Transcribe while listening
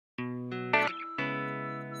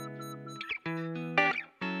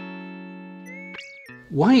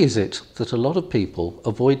Why is it that a lot of people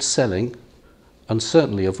avoid selling and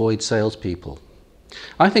certainly avoid salespeople?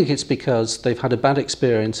 I think it's because they've had a bad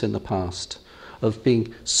experience in the past of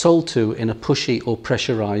being sold to in a pushy or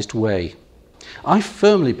pressurized way. I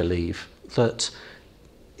firmly believe that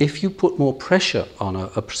if you put more pressure on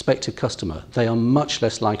a prospective customer, they are much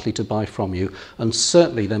less likely to buy from you, and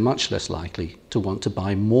certainly they're much less likely to want to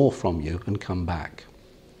buy more from you and come back.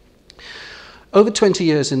 Over 20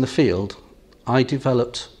 years in the field, I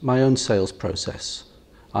developed my own sales process.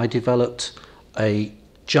 I developed a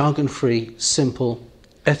jargon-free, simple,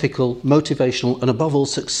 ethical, motivational, and above all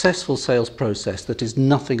successful sales process that is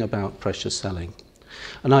nothing about pressure selling.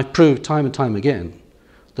 And I've proved time and time again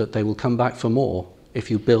that they will come back for more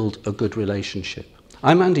if you build a good relationship.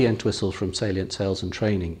 I'm Andy Entwistle from Salient Sales and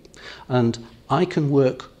Training, and I can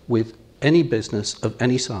work with any business of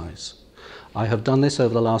any size. I have done this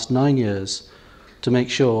over the last 9 years to make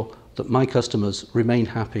sure that my customers remain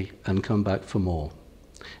happy and come back for more.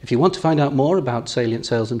 If you want to find out more about Salient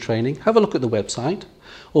Sales and Training, have a look at the website,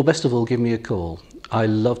 or best of all, give me a call. I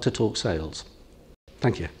love to talk sales.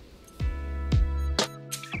 Thank you.